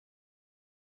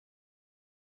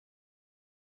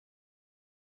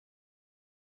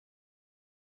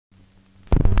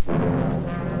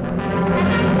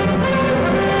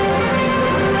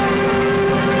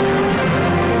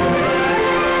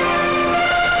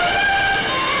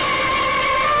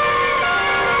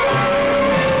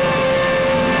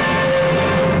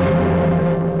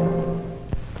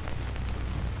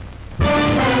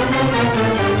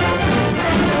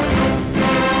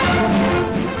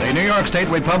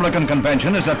Republican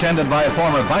convention is attended by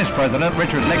former Vice President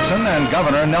Richard Nixon and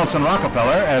Governor Nelson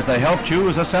Rockefeller as they help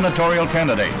choose a senatorial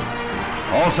candidate.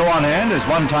 Also on hand is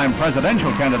one-time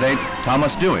presidential candidate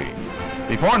Thomas Dewey.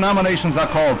 Before nominations are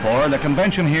called for, the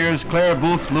convention hears Claire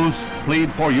Booth Luce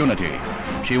plead for unity.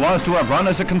 She was to have run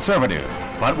as a conservative,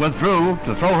 but withdrew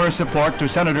to throw her support to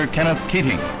Senator Kenneth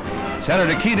Keating.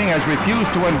 Senator Keating has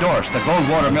refused to endorse the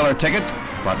Goldwater-Miller ticket,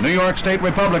 but New York State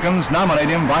Republicans nominate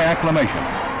him by acclamation.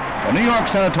 The New York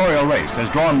senatorial race has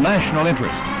drawn national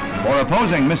interest, for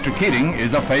opposing Mr. Keating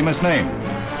is a famous name.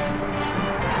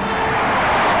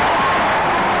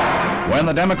 When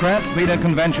the Democrats meet in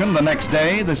convention the next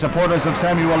day, the supporters of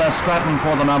Samuel S. Stratton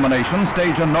for the nomination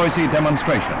stage a noisy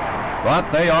demonstration.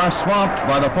 But they are swamped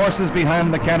by the forces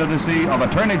behind the candidacy of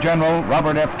Attorney General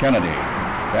Robert F. Kennedy.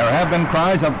 There have been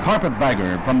cries of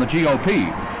carpetbagger from the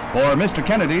GOP, for Mr.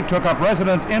 Kennedy took up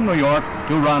residence in New York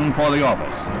to run for the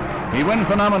office. He wins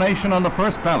the nomination on the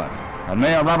first ballot, and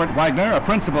Mayor Robert Wagner, a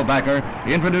principal backer,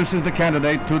 introduces the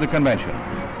candidate to the convention.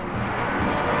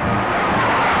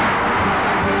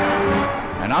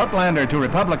 An outlander to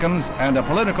Republicans and a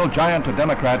political giant to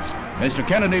Democrats, Mr.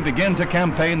 Kennedy begins a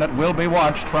campaign that will be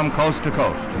watched from coast to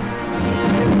coast.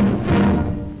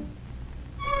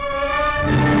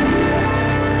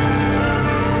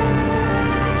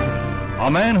 A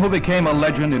man who became a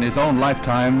legend in his own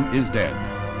lifetime is dead.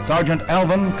 Sergeant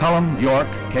Alvin Cullum York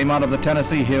came out of the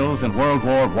Tennessee hills in World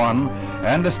War I,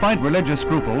 and despite religious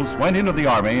scruples, went into the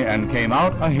Army and came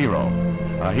out a hero.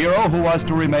 A hero who was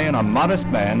to remain a modest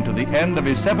man to the end of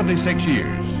his 76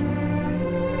 years.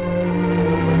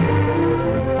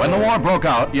 When the war broke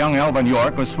out, young Alvin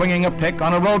York was swinging a pick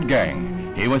on a road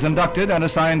gang. He was inducted and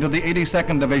assigned to the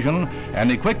 82nd Division,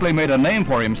 and he quickly made a name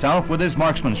for himself with his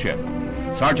marksmanship.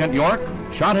 Sergeant York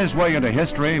shot his way into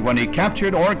history when he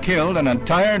captured or killed an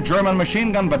entire German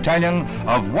machine gun battalion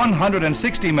of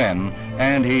 160 men,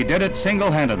 and he did it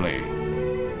single-handedly.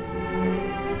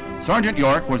 Sergeant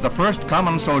York was the first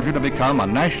common soldier to become a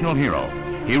national hero.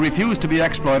 He refused to be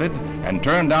exploited and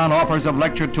turned down offers of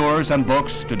lecture tours and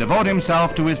books to devote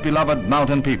himself to his beloved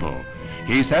mountain people.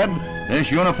 He said,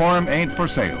 "This uniform ain't for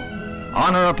sale."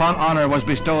 Honor upon honor was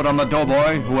bestowed on the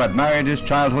doughboy who had married his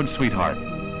childhood sweetheart.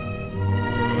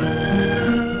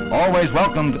 Always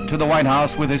welcomed to the White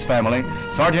House with his family,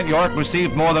 Sergeant York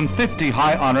received more than 50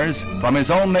 high honors from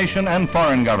his own nation and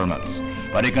foreign governments.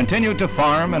 But he continued to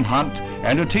farm and hunt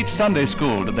and to teach Sunday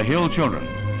school to the Hill children.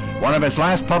 One of his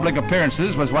last public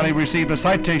appearances was when he received a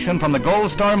citation from the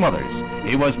Gold Star Mothers.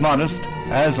 He was modest,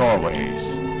 as always.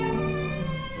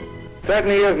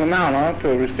 Certainly is an honor to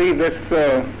receive this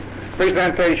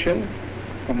presentation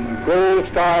from the Gold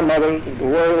Star Mothers of the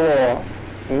World War,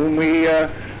 whom we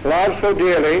love so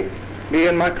dearly,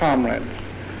 being my comrades.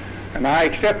 And I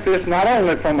accept this not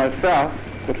only for myself,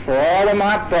 but for all of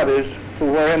my buddies who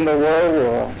were in the World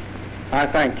War. I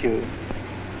thank you.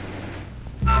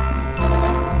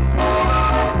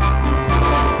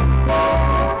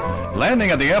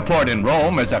 Landing at the airport in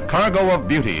Rome is a cargo of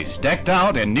beauties decked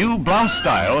out in new blouse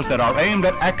styles that are aimed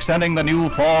at accenting the new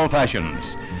fall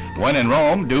fashions. When in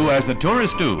Rome, do as the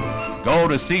tourists do. Go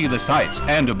to see the sights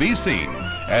and to be seen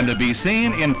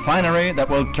in finery that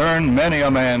will turn many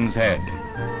a man's head.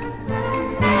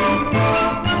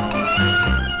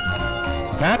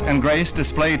 Pat and Grace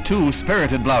display two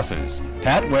spirited blouses.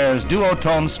 Pat wears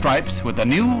duotone stripes with the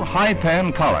new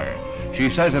high-pan collar. She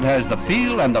says it has the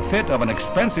feel and the fit of an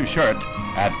expensive shirt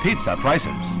at pizza prices.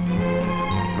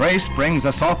 Grace brings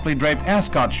a softly draped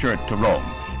ascot shirt to Rome.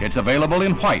 It's available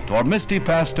in white or misty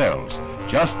pastels.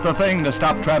 Just the thing to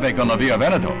stop traffic on the Via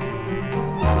Veneto.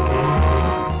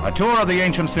 A tour of the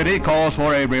ancient city calls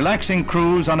for a relaxing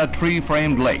cruise on a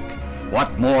tree-framed lake.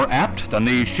 What more apt than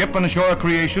these ship-and-shore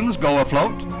creations go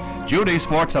afloat? Judy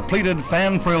sports a pleated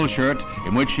fan-frill shirt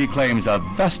in which she claims a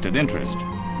vested interest.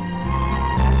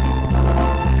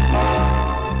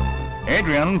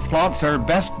 Adrian flaunts her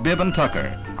best bib and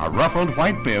tucker, a ruffled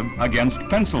white bib against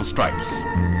pencil stripes.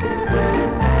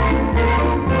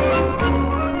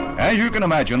 As you can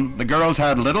imagine, the girls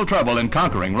had little trouble in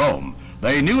conquering Rome.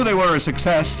 They knew they were a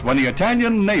success when the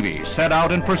Italian Navy set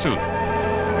out in pursuit.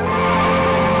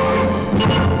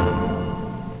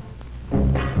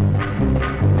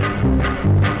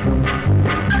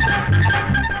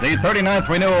 The 39th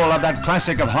renewal of that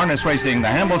classic of harness racing, the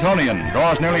Hambletonian,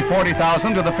 draws nearly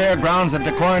 40,000 to the fairgrounds at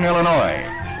DeQuoin, Illinois.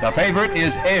 The favorite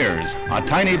is Ayers, a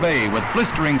tiny bay with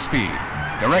blistering speed.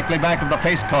 Directly back of the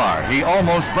pace car, he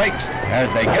almost brakes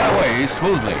as they get away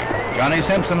smoothly. Johnny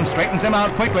Simpson straightens him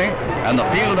out quickly, and the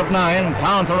field of 9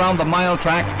 pounds around the mile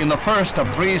track in the first of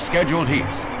 3 scheduled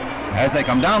heats. As they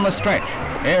come down the stretch,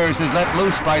 Ayers is let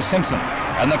loose by Simpson,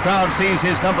 and the crowd sees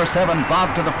his number 7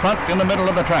 bob to the front in the middle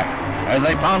of the track. As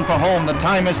they pound for home, the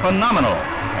time is phenomenal,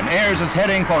 and Ayers is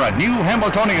heading for a new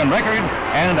Hambletonian record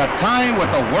and a tie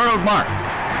with the world mark.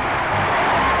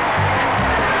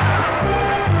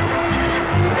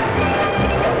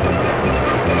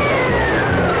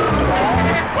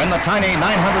 When the tiny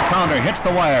 900-pounder hits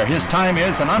the wire, his time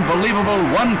is an unbelievable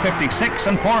 1:56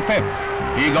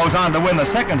 4/5. He goes on to win the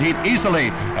second heat easily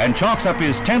and chalks up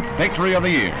his 10th victory of the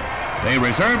year. They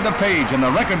reserve the page in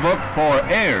the record book for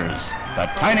Ayers, the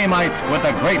tiny mite with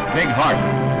a great big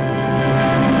heart.